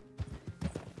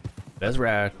 Let's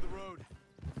ride.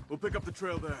 We'll pick up the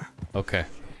trail there. Okay.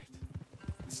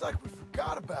 It's like we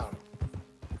forgot about him.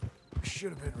 We should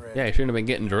have been ready. Yeah, you shouldn't have been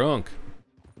getting drunk.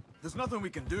 There's nothing we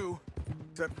can do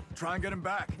except try and get him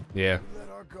back. Yeah. We let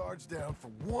our guards down for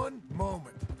one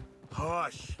moment.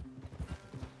 Hush.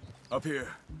 Up here.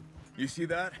 You see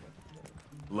that?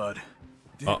 Blood.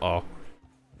 Uh-oh.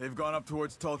 They've gone up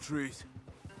towards tall trees.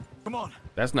 Come on.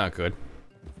 That's not good.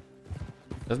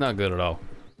 That's not good at all.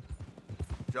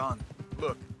 John,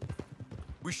 look.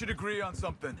 We should agree on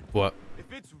something. What?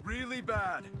 If it's really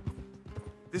bad,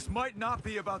 this might not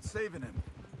be about saving him.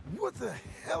 What the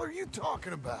hell are you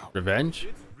talking about? Revenge?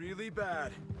 It's really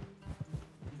bad.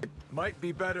 It might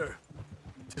be better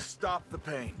to stop the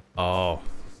pain. Oh.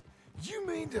 You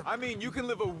mean to... I mean, you can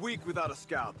live a week without a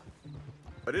scalp,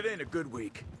 but it ain't a good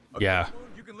week. Yeah.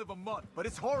 You can live a month, but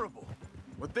it's horrible.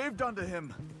 What they've done to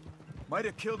him might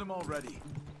have killed him already,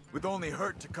 with only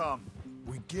hurt to come.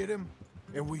 We get him,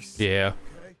 and we... Yeah.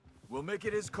 Okay? We'll make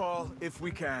it his call if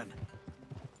we can.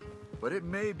 But it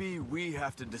may be we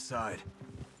have to decide.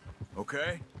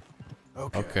 Okay?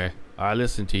 Okay. I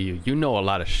listen to you. You know a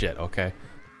lot of shit, okay?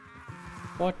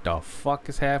 What the fuck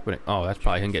is happening? Oh, that's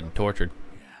probably him getting tortured.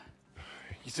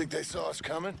 You think they saw us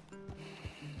coming?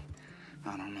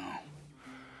 I don't know.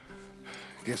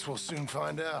 Guess we'll soon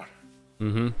find out.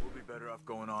 Mm-hmm. We'll be better off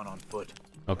going on foot.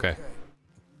 Okay.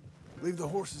 Leave the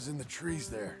horses in the trees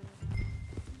there.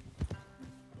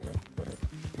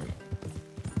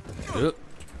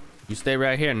 You stay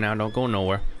right here now. Don't go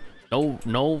nowhere.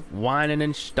 No whining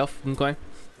and stuff. Okay.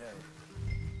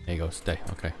 There you go. Stay.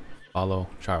 Okay. Follow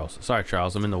Charles. Sorry,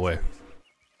 Charles. I'm in the way.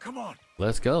 Come on.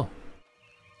 Let's go.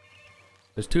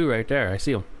 There's two right there. I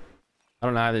see them. I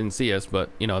don't know how they didn't see us, but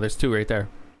you know, there's two right there.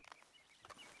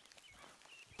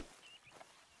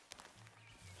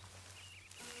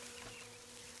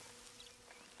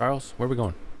 Charles, where are we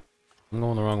going? I'm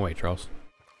going the wrong way, Charles.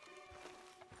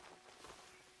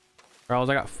 Charles,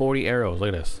 I got 40 arrows. Look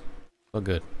at this. Look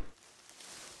good.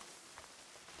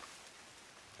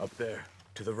 Up there,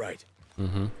 to the right.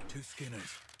 Mm-hmm. 2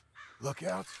 Skinners.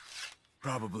 Lookouts?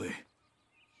 Probably.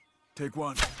 Take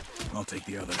one. I'll take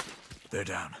the other. They're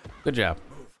down. Good job.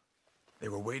 Move. They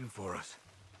were waiting for us.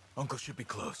 Uncle should be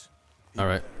close. All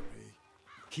right.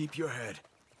 Keep your head.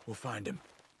 We'll find him.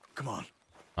 Come on.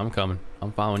 I'm coming.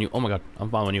 I'm following you. Oh my God. I'm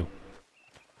following you.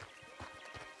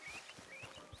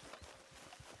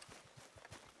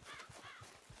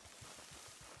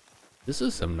 This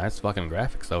is some nice fucking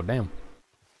graphics though. Damn.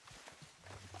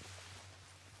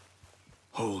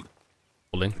 Hold.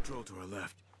 Holding. Patrol to our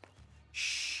left.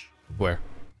 Shh. Where?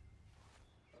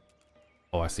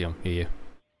 Oh, I see him. Yeah.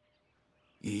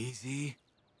 Easy.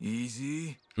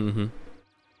 Easy. Mm-hmm.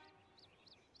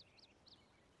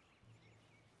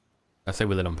 I say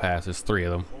we let them pass. There's 3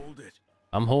 of them. Hold it.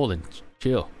 I'm holding.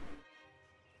 Chill.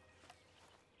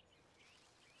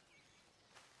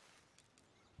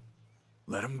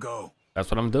 Let him go. That's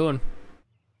what I'm doing.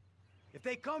 If If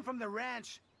they come from the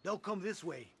ranch, they'll come this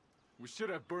way. We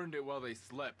should have burned it while they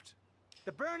slept.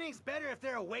 The burning's better if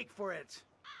they're awake for it.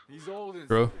 He's old and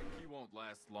True. sick. He won't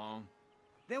last long.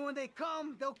 Then when they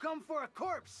come, they'll come for a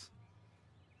corpse.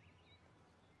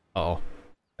 Uh-oh.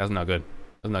 That's not good.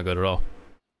 That's not good at all.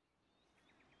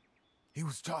 He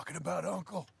was talking about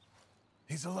Uncle.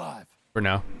 He's alive. For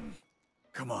now.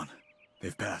 Come on.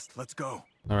 They've passed. Let's go.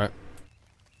 All right.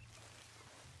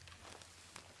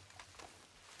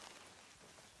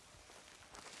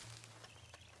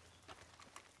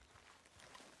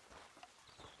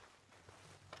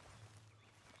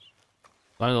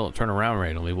 As long as they don't turn around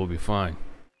randomly, we'll be fine.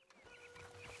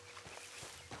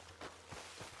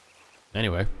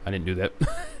 Anyway, I didn't do that.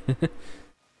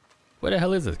 What the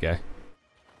hell is this guy?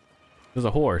 There's a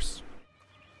horse.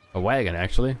 A wagon,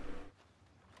 actually.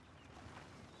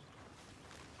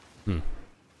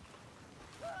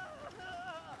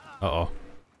 Uh-oh.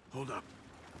 Hold up.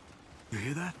 You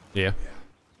hear that? Yeah.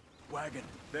 Wagon.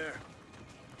 There.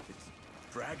 It's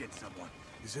dragging someone.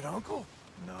 Is it Uncle?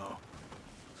 No.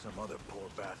 Some other poor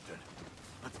bastard.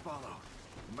 Let's follow.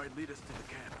 It might lead us to the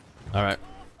camp. All right.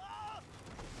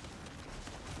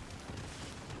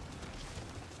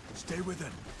 Stay with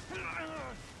him.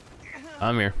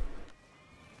 I'm here.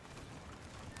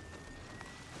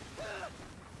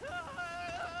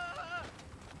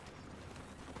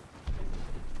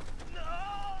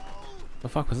 The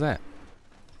fuck was that?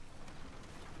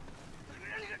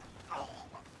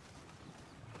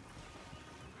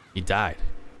 He died.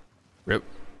 Rip.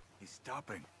 He's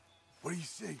stopping. What do you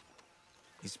see?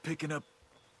 He's picking up...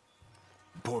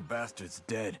 Poor bastard's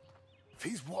dead. If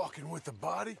he's walking with the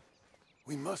body,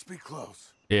 we must be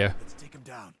close. Yeah. Let's take him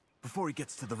down before he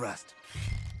gets to the rest.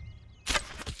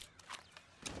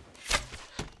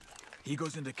 He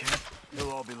goes into camp, they'll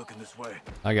all be looking this way.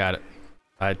 I got it.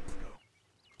 I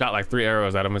shot like 3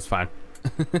 arrows at him. It's fine.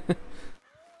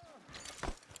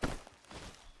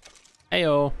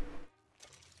 Heyo.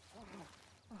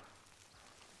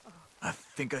 I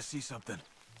think I see something.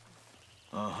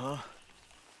 Uh-huh.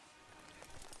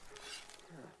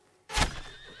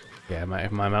 Yeah, my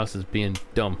mouse is being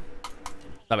dumb.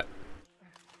 Stop it.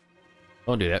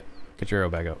 Don't do that. Get your arrow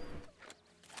back up.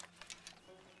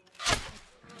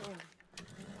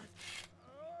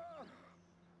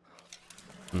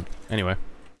 Anyway.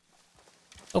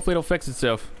 Hopefully it'll fix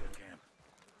itself.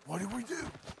 What do we do?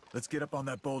 Let's get up on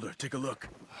that boulder. Take a look.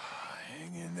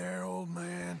 Hang in there, old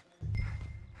man.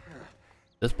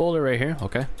 This boulder right here?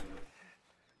 Okay.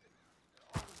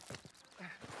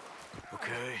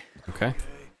 Okay. Okay.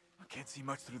 I can't see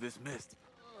much through this mist.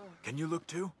 Can you look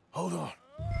too? Hold on.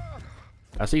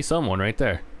 I see someone right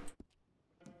there.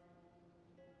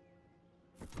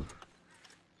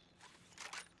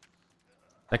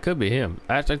 That could be him.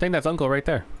 I actually think that's Uncle right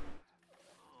there.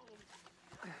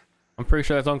 I'm pretty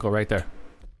sure that's Uncle right there.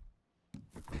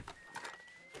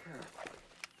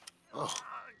 Oh.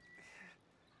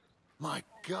 My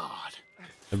God.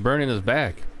 They're burning his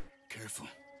back. Careful.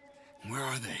 Where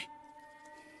are they?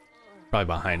 Probably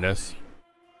behind us.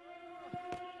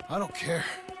 I don't care.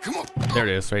 Come on. There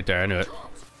it is, right there. I knew it.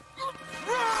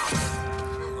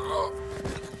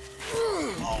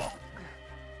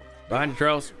 Behind you,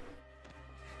 Charles.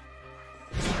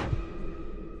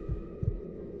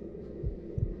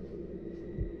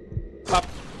 Up.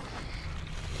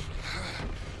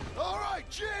 All right,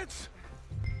 gents.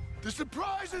 The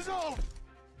surprise is on.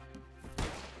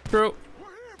 True. We're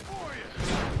here for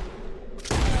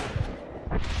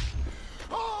you.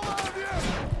 All of you.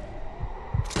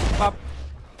 Pop.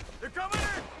 They're coming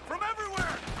in from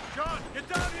everywhere. John, get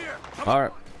down here. All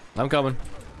right, I'm coming.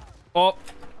 Oh,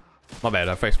 my bad.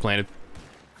 I face planted.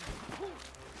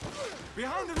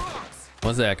 Behind the rocks.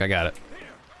 One sec, I got it.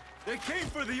 They came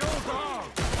for the old dog.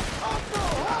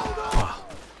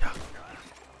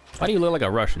 Why do you look like a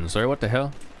Russian, sir? What the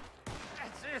hell?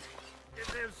 That's it. Get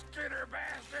them Skinner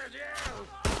bastards, yeah.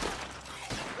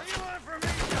 What do you want from me?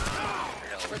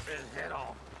 He'll rip his head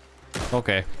off.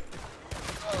 Okay.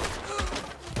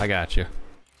 I got you.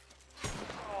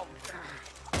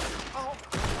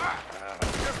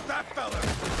 Just that fella.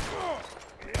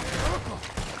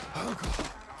 Uncle,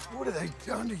 what have they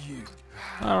done to you?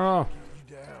 I don't know.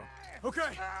 You down.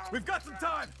 Okay, we've got some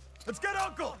time. Let's get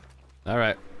Uncle. All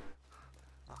right.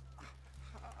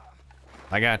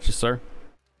 I got you, sir.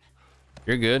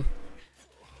 You're good.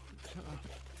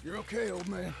 You're okay, old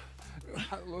man.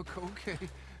 I look okay.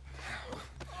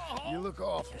 You look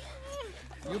awful.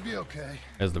 You'll be okay.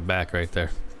 There's the back right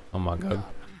there. Oh my God.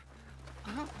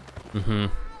 Mm-hmm.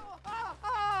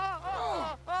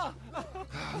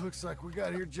 Looks like we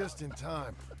got here just in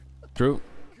time. True.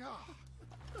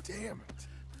 God damn it.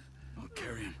 I'll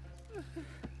carry him.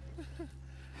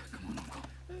 Come on, Uncle.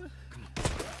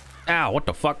 Ow, what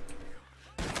the fuck?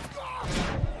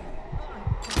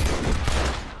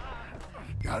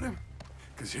 Got him?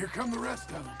 Because here come the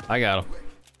rest of them. I got him.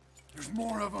 There's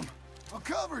more of them. I'll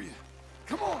cover you.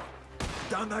 Come on.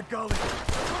 Down that gully.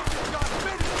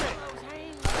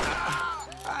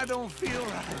 I don't feel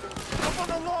right. Up on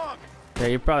the log. Yeah,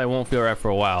 you probably won't feel right for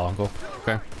a while, Uncle.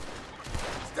 Okay.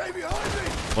 Stay behind me.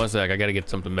 1 sec, I gotta get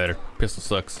something better. Pistol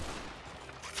sucks.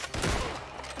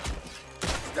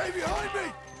 Stay behind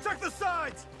me. Check the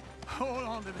sides. Hold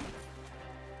on to me.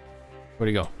 Where'd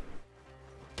he go?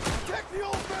 Protect the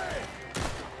old man.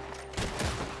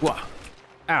 Whoa.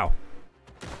 Ow.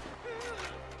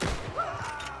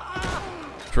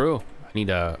 True. I need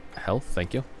health,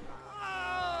 thank you.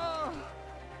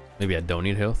 Maybe I don't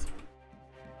need health.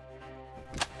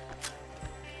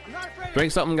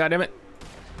 Drink something, goddammit.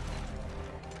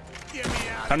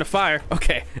 Time to fire.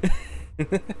 Okay.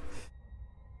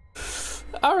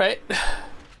 All right.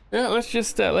 Yeah, let's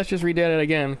just redo it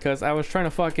again, cause I was trying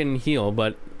to fucking heal,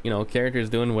 but you know, character's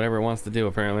doing whatever it wants to do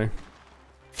apparently.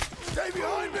 Stay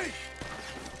behind me.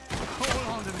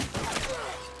 Hold on to me.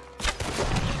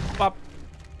 Pop.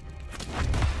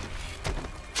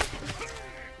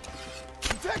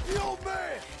 Protect the old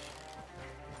man.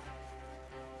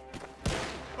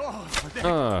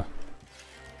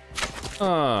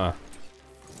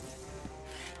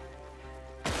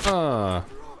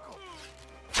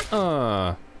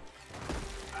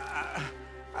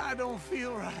 I don't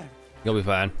feel right. You'll be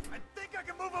fine. I think I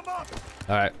can move him up.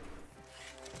 All right.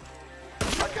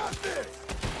 I got this.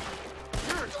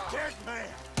 You're a dead man.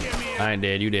 Give me I ain't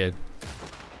dead. You did.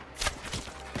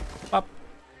 Pop.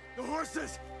 The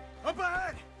horses! Up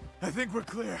ahead! I think we're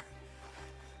clear.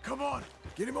 Come on.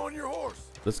 Get him on your horse.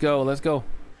 Let's go. Let's go.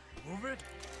 Move it.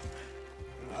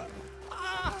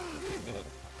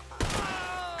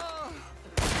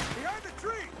 behind the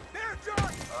tree. There,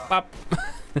 John. Pop.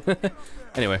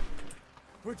 Anyway.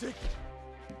 We're taking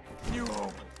you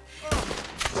home.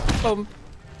 Boom.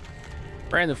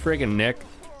 Right in the friggin' neck.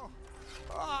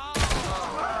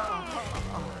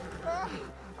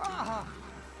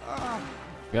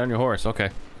 Get on your horse. Okay.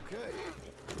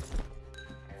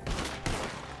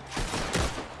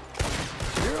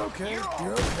 You're okay.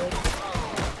 You're okay.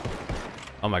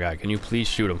 Oh my god, can you please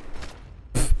shoot him?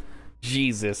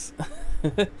 Jesus.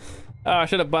 Oh, I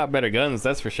should have bought better guns,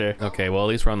 that's for sure. Okay, well, at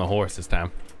least we're on the horse this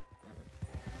time.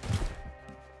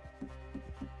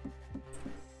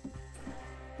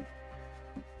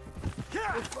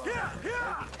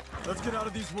 Yeah. Let's get out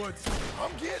of these woods.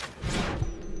 I'm getting.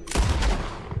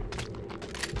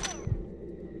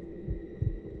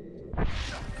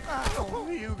 Oh,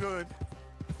 you good?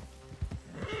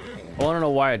 I want to know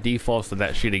why it defaults to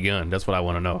that shitty gun. That's what I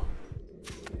want to know.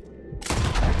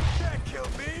 Can't kill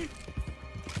me.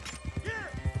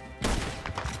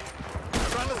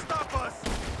 Trying to stop us.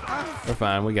 We're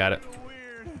fine, we got it.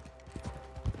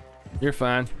 You're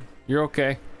fine. You're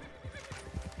okay.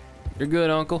 You're good,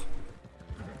 Uncle.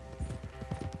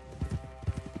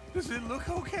 Does it look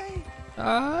okay?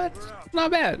 It's not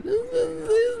bad.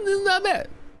 It's not bad.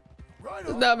 Right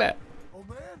It's on. not bad. Old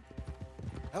man.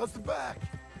 How's the back?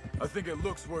 I think it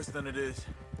looks worse than it is.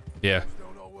 Yeah.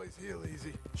 Don't always heal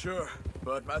easy. Sure,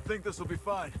 but I think this will be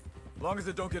fine. As long as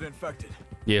it don't get infected.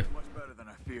 Yeah. Much better than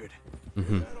I feared.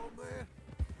 Mm-hmm. That old man.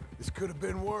 This could have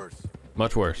been worse.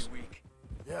 Much worse.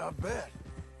 Yeah, I bet.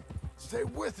 Stay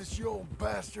with us, you old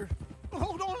bastard.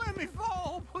 Oh, don't let me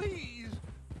fall, please.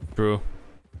 True.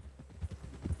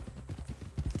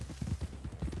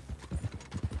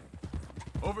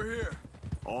 Over here.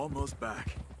 Almost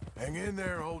back. Hang in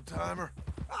there, old timer.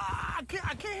 I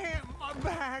can't. My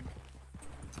back.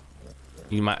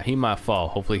 He might fall.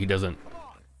 Hopefully he doesn't.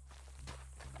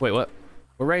 Wait, what?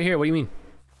 We're right here. What do you mean?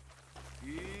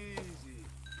 Easy.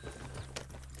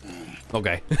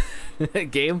 Okay.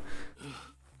 Game.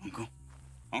 Uncle.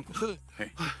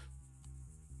 Hey.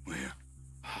 We're here.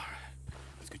 All right.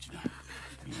 Let's get you down.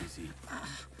 Easy.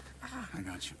 I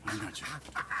got you.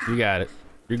 You got it.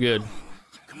 You're good.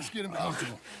 Let's get him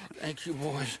comfortable. Thank you,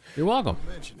 boys. You're welcome.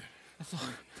 Mention it. I thought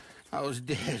I was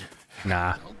dead.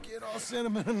 Nah. Don't get all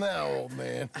sentimental now, old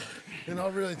man. Then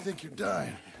I'll really think you're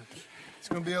dying. It's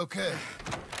gonna be okay.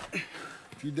 A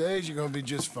few days, you're gonna be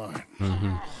just fine.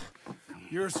 Mm-hmm.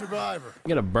 You're a survivor. You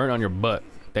got a burn on your butt.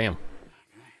 Damn.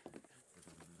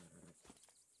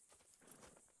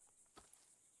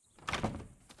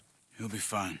 He'll be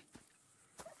fine.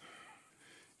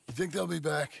 You think they'll be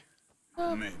back?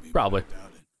 Maybe. Probably. but I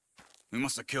doubt it. We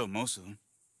must have killed most of them.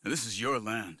 Now, this is your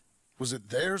land. Was it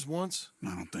theirs once?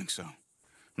 I don't think so.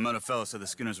 I met a fella said the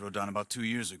Skinners rode down about 2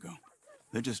 years ago.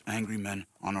 They're just angry men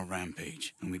on a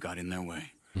rampage, and we got in their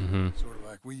way. Sort of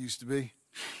like we used to be.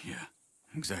 Yeah,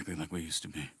 exactly like we used to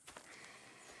be.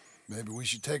 Maybe we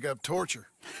should take up torture.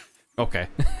 Okay.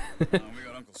 We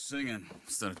got Uncle singing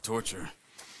instead of torture.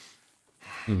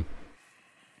 We're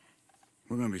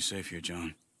gonna be safe here,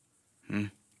 John.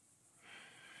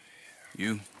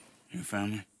 You, your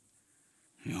family,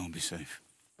 you all be safe.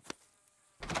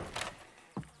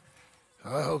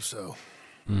 I hope so.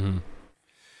 Mm-hmm.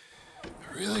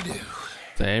 I really do.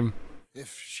 Same.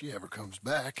 If she ever comes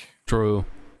back. True.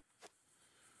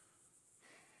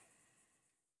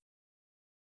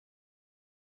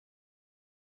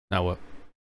 Now what?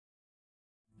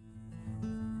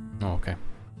 Oh, okay.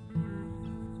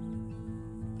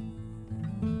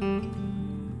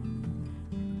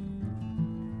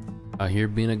 Out here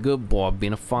being a good boy,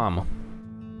 being a farmer.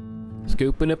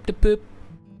 Scooping up the poop.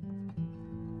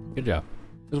 Good job.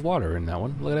 There's water in that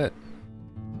one. Look at it.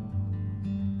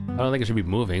 I don't think it should be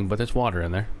moving, but there's water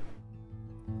in there.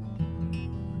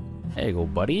 There you go,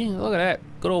 buddy. Look at that.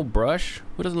 Good old brush.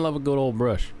 Who doesn't love a good old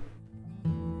brush?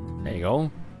 There you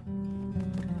go.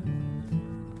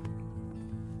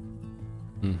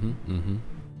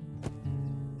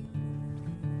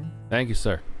 Thank you,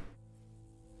 sir.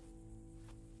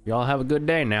 Y'all have a good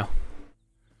day now.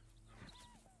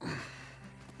 Oh,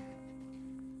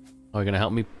 you're gonna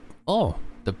help me? Oh,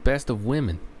 the best of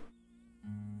women.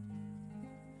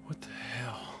 What the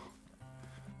hell?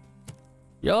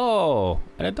 Yo,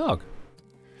 and a dog.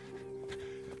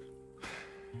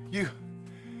 You're...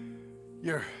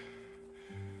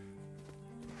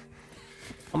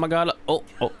 Oh my god. Oh,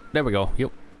 there we go.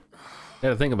 Yep.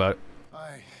 Gotta think about it.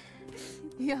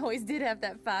 You always did have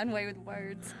that fine way with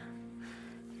words.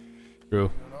 True.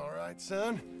 Doing all right,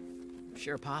 son?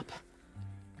 Sure, Pop.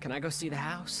 Can I go see the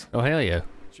house? Oh, hell yeah.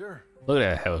 Sure. Look at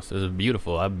that house. This is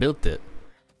beautiful. I built it.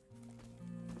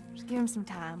 Just give him some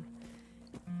time.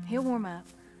 He'll warm up.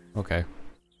 Okay.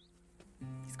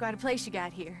 It's quite a place you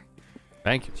got here.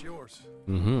 Thank you. It's yours.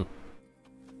 Mm-hmm.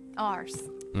 Ours.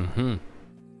 Mm-hmm.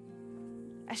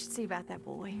 I should see about that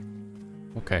boy.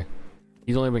 Okay.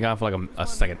 He's only been gone for like a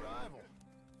second.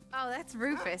 Oh, that's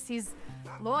Rufus. He's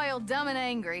loyal, dumb, and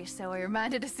angry, so he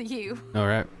reminded us of you. All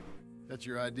right. That's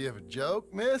your idea of a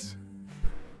joke, miss?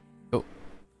 Oh.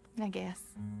 I guess.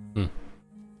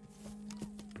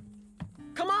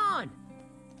 Come on!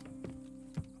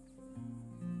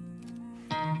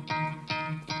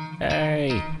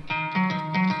 Hey.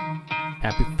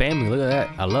 Happy family. Look at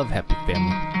that. I love happy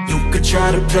family. You could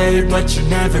try to play, but you're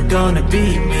never gonna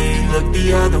beat me. Look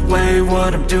the other way,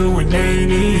 what I'm doing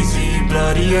ain't easy.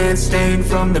 Bloody hands stained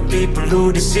from the people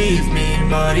who deceive me.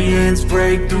 Muddy hands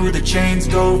break through the chains,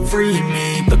 go free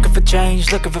me. Looking for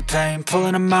change, looking for pain.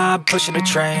 Pulling a mob, pushing a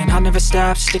train. I'll never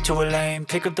stop, stick to a lane.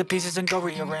 Pick up the pieces and go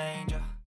rearrange.